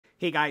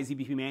Hey guys,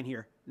 EBPMAN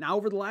here. Now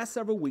over the last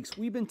several weeks,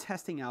 we've been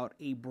testing out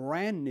a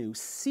brand new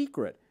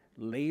secret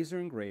laser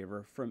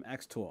engraver from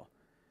Xtool.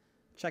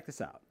 Check this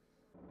out.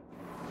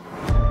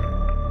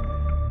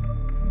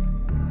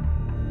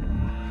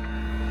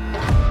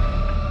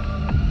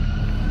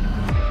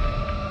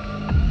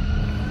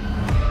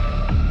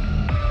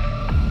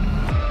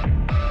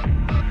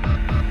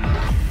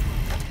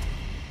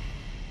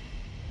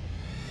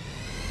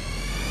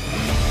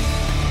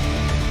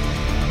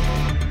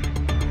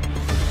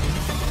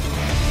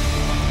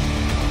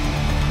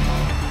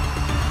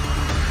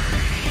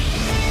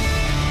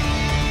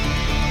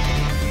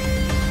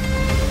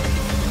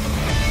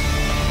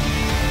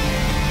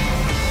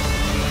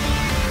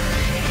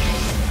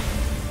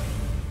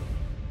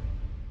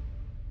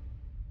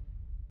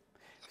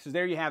 So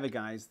there you have it,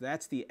 guys.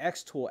 That's the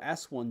Xtool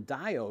S1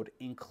 diode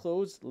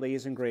enclosed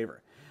laser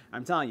engraver.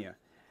 I'm telling you,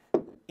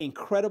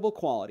 incredible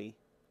quality,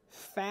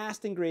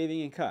 fast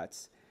engraving and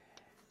cuts,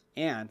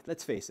 and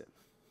let's face it,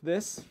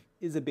 this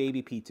is a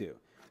baby P2.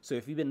 So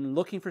if you've been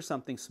looking for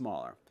something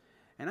smaller,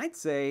 and I'd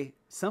say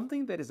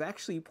something that is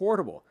actually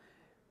portable,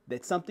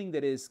 that's something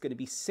that is going to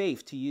be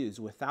safe to use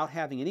without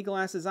having any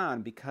glasses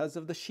on because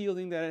of the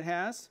shielding that it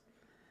has,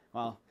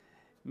 well,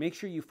 make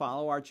sure you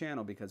follow our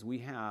channel because we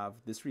have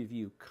this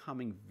review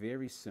coming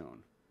very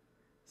soon.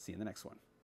 See you in the next one.